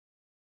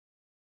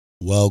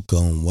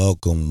Welcome,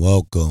 welcome,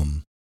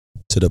 welcome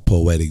to the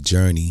Poetic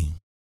Journey.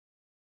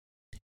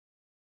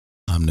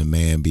 I'm the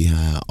man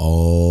behind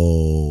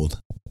all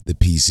the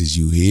pieces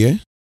you hear.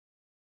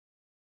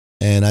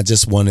 And I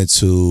just wanted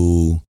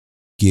to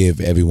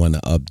give everyone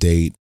an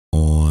update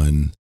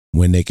on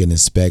when they can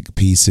expect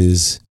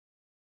pieces,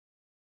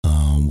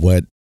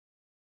 what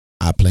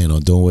I plan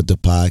on doing with the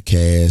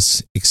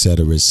podcast,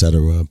 etc.,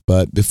 etc.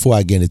 But before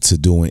I get into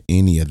doing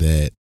any of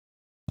that,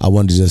 I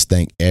want to just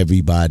thank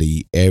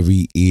everybody,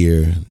 every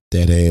ear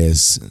that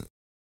has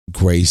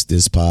graced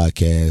this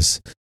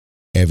podcast,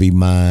 every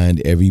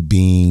mind, every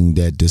being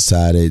that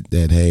decided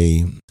that,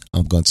 hey,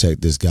 I'm going to check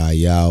this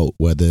guy out,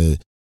 whether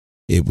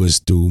it was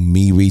through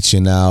me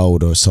reaching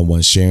out or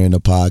someone sharing the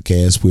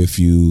podcast with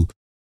you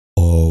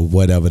or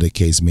whatever the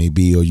case may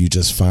be, or you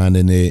just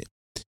finding it.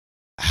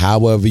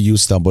 However you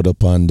stumbled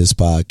upon this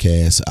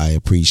podcast, I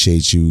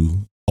appreciate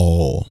you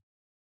all.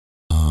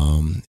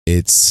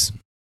 It's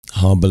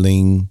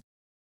humbling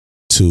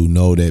to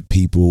know that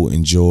people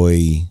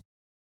enjoy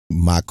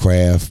my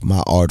craft,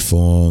 my art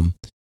form,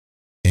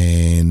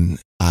 and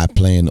I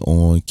plan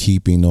on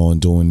keeping on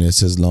doing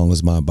this as long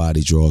as my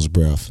body draws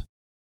breath.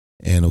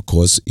 And of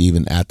course,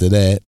 even after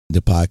that,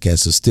 the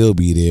podcast will still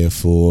be there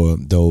for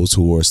those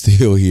who are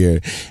still here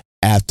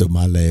after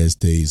my last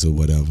days or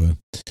whatever.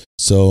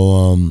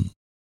 So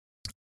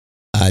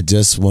I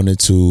just wanted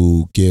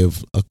to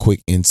give a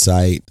quick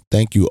insight.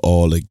 Thank you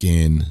all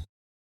again,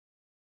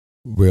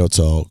 real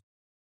talk,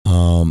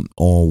 on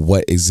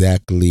what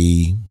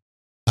exactly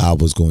I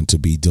was going to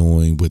be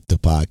doing with the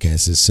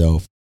podcast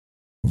itself.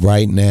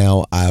 Right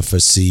now, I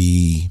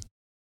foresee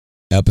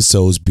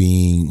episodes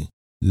being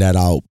let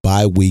out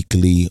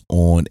bi-weekly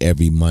on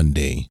every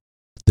Monday.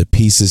 The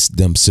pieces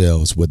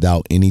themselves,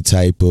 without any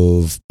type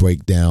of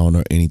breakdown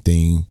or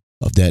anything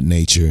of that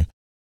nature,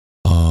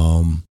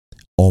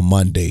 on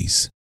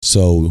Mondays.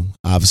 So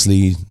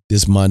obviously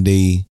this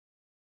Monday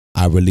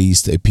I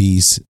released a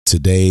piece.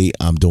 Today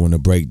I'm doing a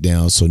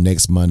breakdown. So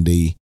next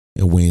Monday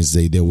and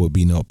Wednesday there will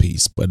be no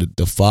piece, but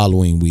the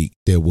following week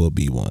there will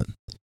be one.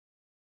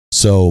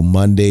 So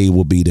Monday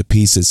will be the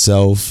piece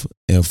itself,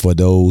 and for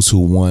those who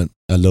want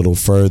a little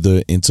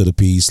further into the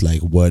piece,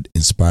 like what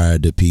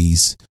inspired the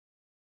piece,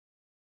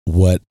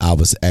 what I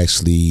was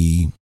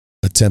actually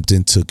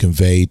attempting to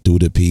convey through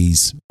the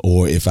piece,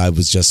 or if I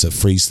was just a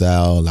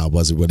freestyle, I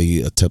wasn't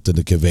really attempting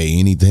to convey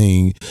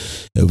anything.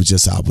 I was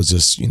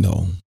just,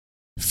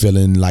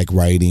 feeling like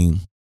writing,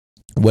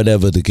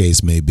 whatever the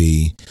case may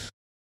be,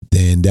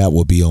 then that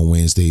will be on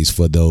Wednesdays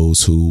for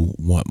those who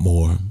want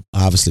more.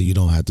 Obviously, you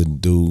don't have to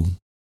do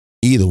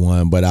either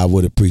one, but I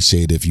would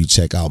appreciate if you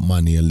check out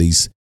Monday, at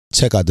least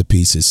check out the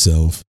piece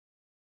itself.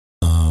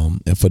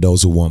 And for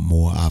those who want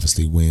more,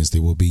 obviously Wednesday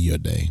will be your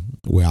day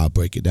where I'll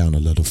break it down a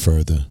little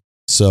further.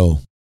 So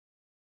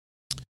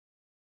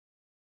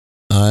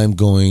I'm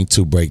going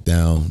to break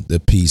down the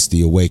piece,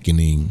 The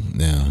Awakening,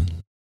 now.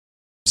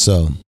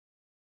 So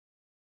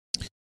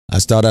I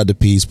start out the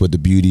piece with the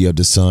beauty of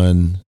the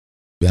sun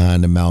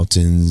behind the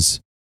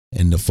mountains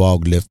and the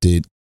fog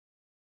lifted,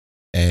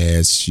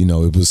 as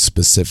it was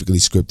specifically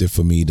scripted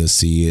for me to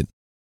see it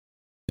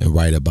and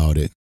write about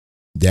it.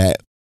 That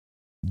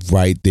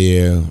right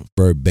there,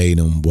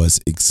 verbatim, was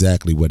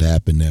exactly what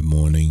happened that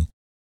morning.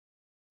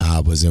 I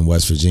was in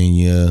West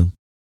Virginia,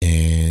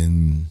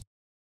 and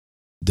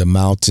the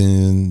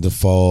mountain, the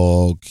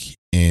fog,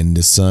 and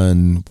the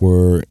sun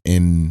were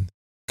in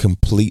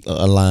complete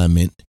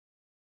alignment,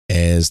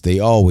 as they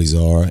always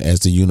are,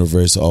 as the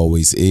universe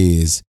always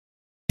is.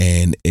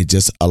 And it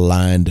just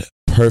aligned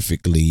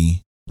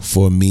perfectly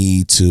for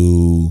me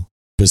to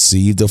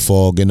perceive the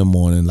fog in the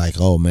morning, like,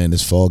 oh man,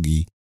 it's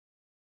foggy.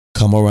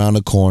 Come around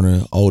the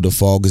corner, oh, the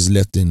fog is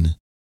lifting.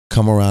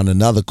 Come around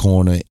another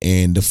corner,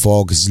 and the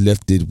fog is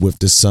lifted with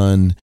the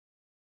sun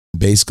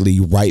basically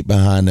right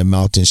behind the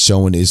mountain,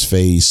 showing his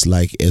face,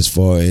 like as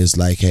far as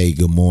like, hey,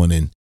 good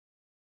morning.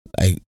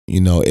 Like,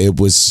 it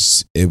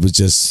was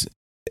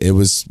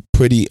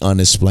pretty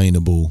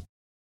unexplainable.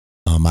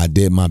 I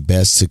did my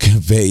best to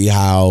convey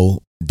how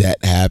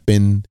that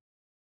happened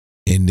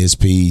in this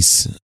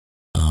piece.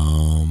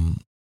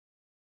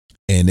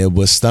 And it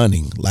was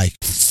stunning, like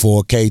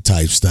 4K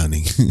type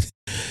stunning,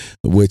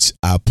 which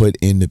I put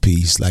in the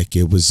piece. Like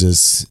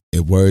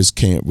words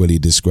can't really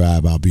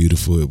describe how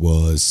beautiful it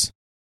was.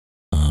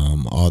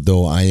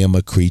 Although I am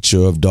a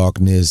creature of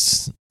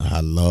darkness,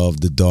 I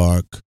love the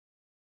dark.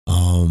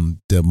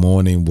 The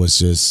morning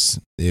was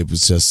it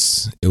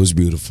was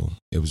beautiful.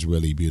 It was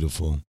really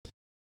beautiful.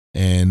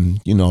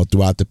 And,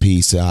 throughout the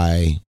piece,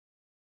 I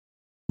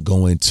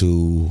go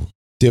into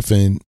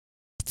different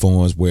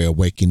forms where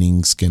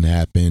awakenings can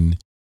happen,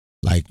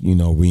 like,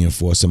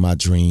 reinforcing my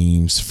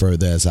dreams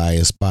further as I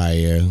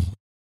aspire,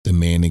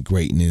 demanding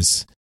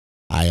greatness.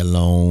 I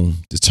alone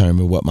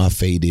determine what my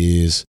fate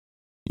is,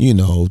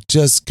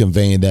 just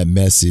conveying that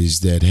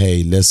message that,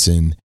 hey,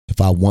 listen, if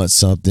I want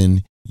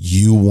something,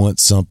 you want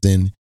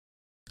something,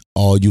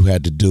 all you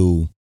had to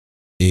do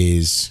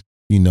is,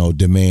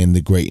 demand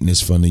the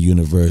greatness from the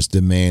universe,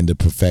 demand the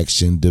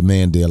perfection,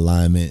 demand the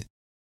alignment,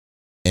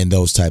 and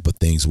those type of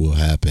things will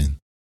happen.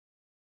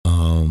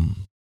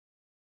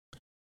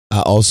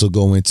 I also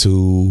go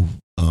into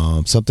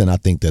something I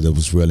think that it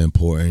was really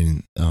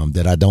important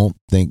that I don't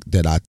think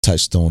that I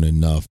touched on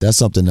enough. That's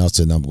something else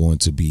that I'm going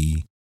to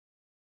be,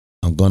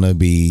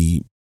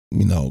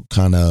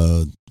 kind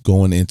of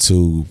going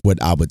into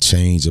what I would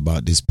change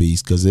about this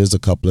piece, because there's a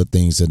couple of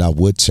things that I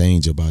would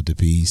change about the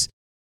piece,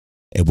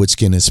 and which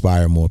can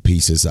inspire more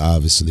pieces,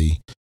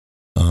 obviously.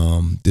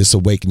 This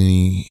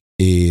awakening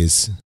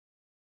is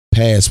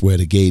past where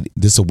the gate,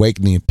 this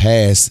awakening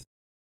past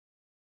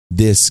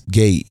this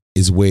gate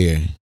is where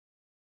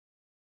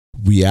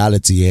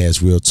reality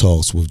has real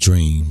talks with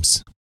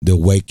dreams. The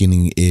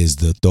awakening is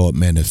the thought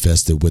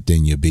manifested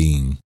within your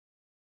being.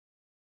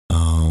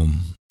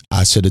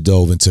 I should have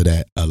dove into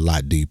that a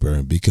lot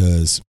deeper,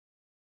 because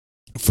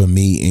for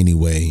me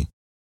anyway,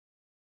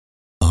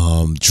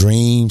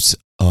 dreams,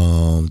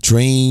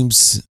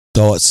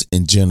 thoughts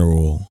in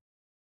general,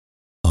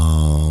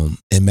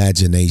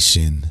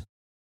 imagination,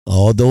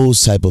 all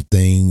those type of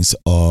things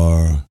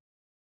are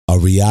a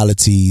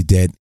reality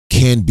that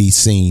can be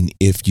seen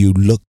if you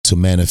look to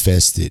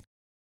manifest it.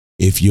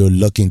 If you're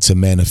looking to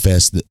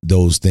manifest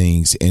those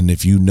things, and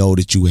if you know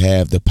that you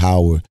have the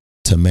power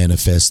to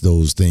manifest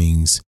those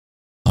things,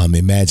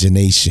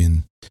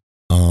 imagination,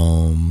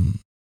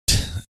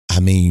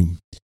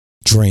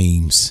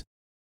 dreams,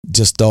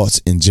 just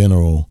thoughts in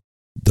general,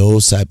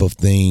 those type of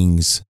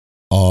things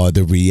are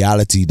the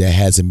reality that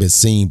hasn't been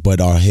seen but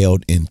are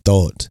held in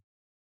thought.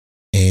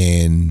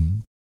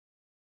 And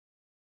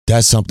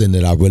that's something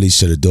that I really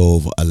should have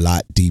dove a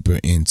lot deeper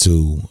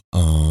into.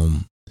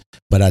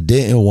 But I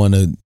didn't want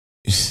to,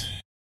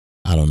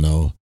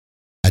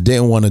 I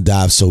didn't want to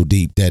dive so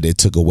deep that it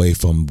took away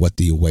from what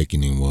the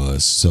awakening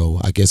was. So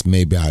I guess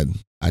maybe I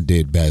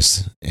did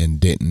best and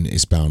didn't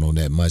expound on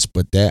that much.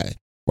 But that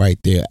right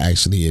there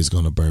actually is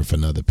going to birth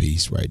another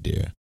piece right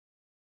there.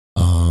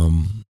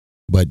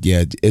 But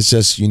yeah, it's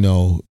just,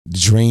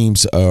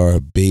 dreams are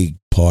a big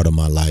part of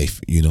my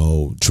life.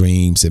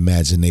 Dreams,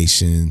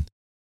 imagination,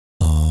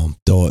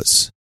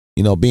 thoughts.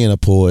 Being a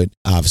poet,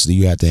 obviously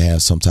you have to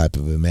have some type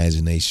of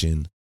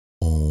imagination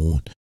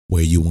on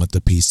where you want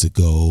the piece to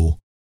go,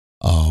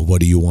 what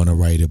do you want to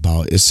write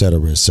about,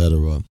 etc.,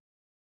 etc.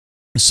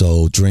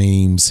 So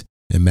dreams,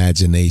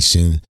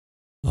 imagination,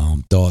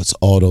 thoughts,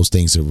 all those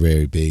things are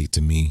very big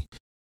to me.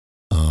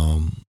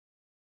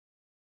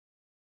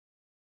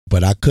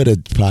 But I could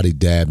have probably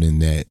dabbed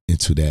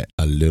into that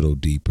a little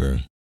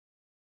deeper.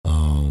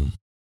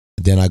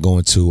 Then I go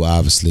into,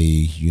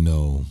 obviously,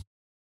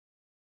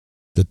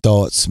 the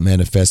thoughts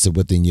manifested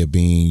within your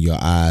being, your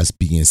eyes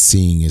begin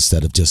seeing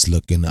instead of just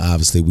looking.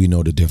 Obviously, we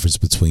know the difference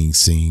between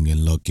seeing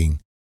and looking.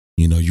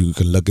 You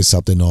can look at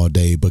something all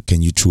day, but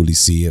can you truly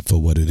see it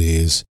for what it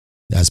is?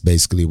 That's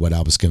basically what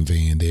I was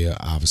conveying there.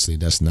 Obviously,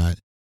 that's not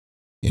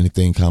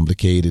anything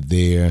complicated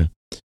there.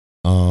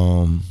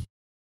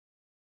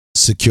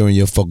 Securing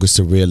your focus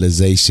to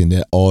realization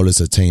that all is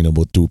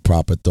attainable through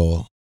proper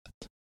thought.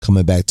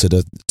 Coming back to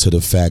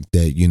the fact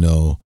that,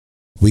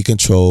 we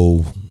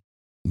control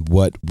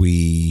what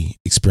we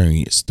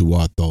experience through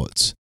our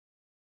thoughts.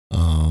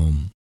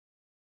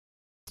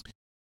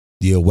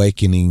 The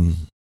awakening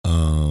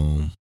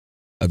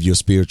of your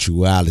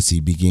spirituality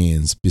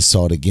begins.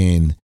 Besought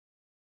again,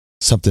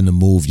 something to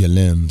move your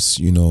limbs.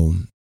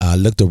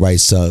 Look to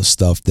write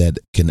stuff that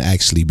can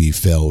actually be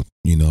felt.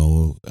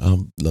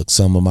 Look,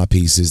 some of my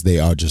pieces, they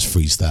are just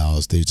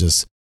freestyles. They're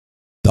just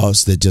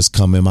thoughts that just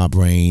come in my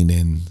brain,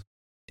 and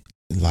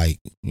I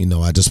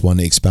just want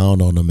to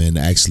expound on them, and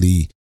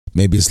actually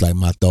maybe it's like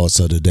my thoughts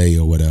of the day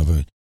or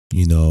whatever,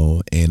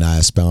 and I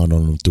expound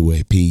on them through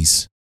a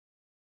piece.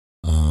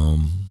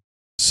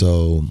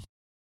 So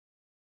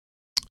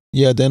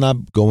yeah, then I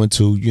go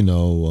into,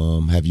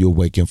 have you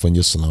awakened from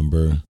your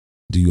slumber?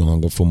 Do you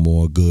hunger for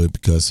more good?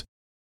 Because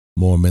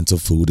more mental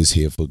food is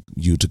here for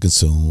you to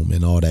consume,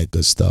 and all that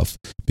good stuff.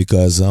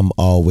 Because I'm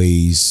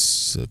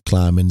always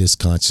climbing this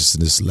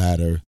consciousness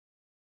ladder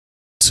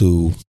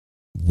to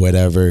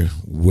wherever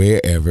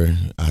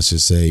I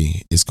should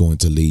say it's going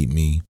to lead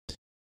me.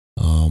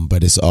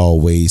 But it's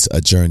always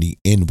a journey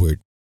inward,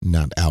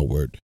 not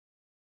outward.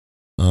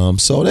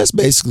 So that's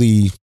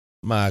basically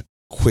my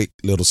quick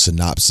little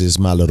synopsis,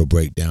 my little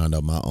breakdown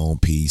of my own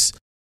piece.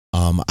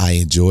 I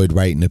enjoyed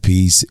writing the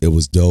piece. It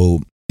was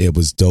dope. It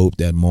was dope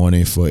that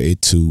morning for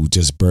it to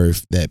just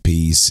birth that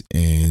piece,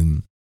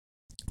 and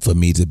for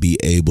me to be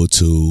able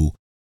to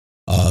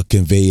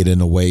convey it in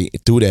a way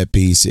through that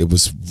piece. It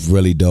was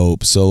really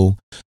dope. So,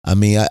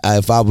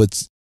 if I would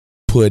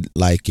put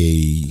like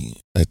a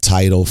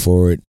title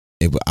for it,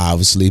 it would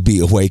obviously be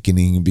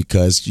Awakening,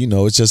 because, it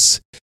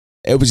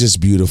was just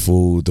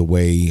beautiful the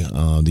way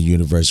the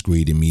universe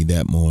greeted me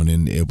that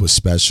morning. It was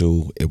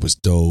special. It was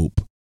dope.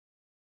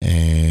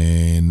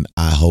 And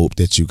I hope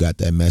that you got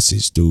that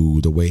message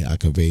through the way I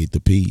conveyed the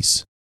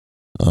piece.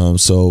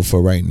 So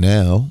for right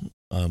now,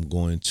 I'm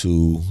going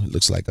to, it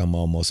looks like I'm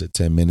almost at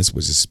 10 minutes,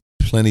 which is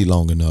plenty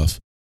long enough.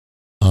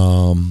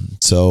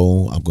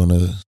 So I'm going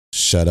to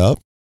shut up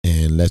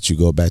and let you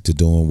go back to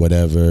doing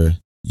whatever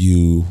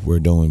you were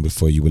doing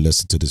before you were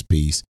listening to this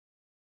piece.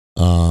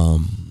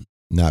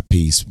 Not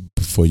piece,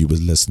 before you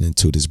was listening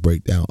to this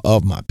breakdown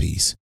of my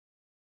piece.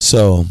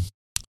 So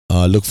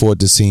look forward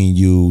to seeing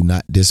you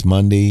not this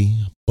Monday,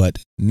 but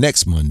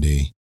next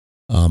Monday.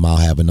 I'll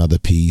have another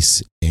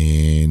piece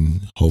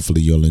and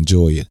hopefully you'll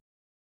enjoy it.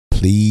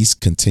 Please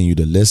continue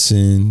to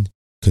listen,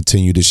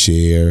 continue to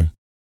share.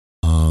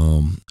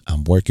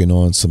 I'm working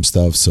on some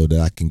stuff so that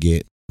I can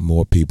get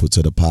more people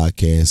to the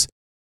podcast.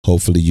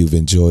 Hopefully you've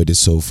enjoyed it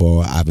so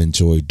far. I've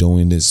enjoyed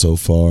doing it so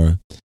far.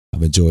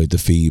 I've enjoyed the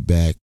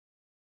feedback.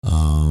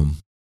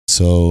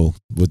 So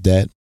with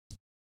that,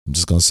 I'm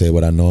just going to say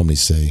what I normally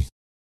say.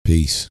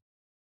 Peace.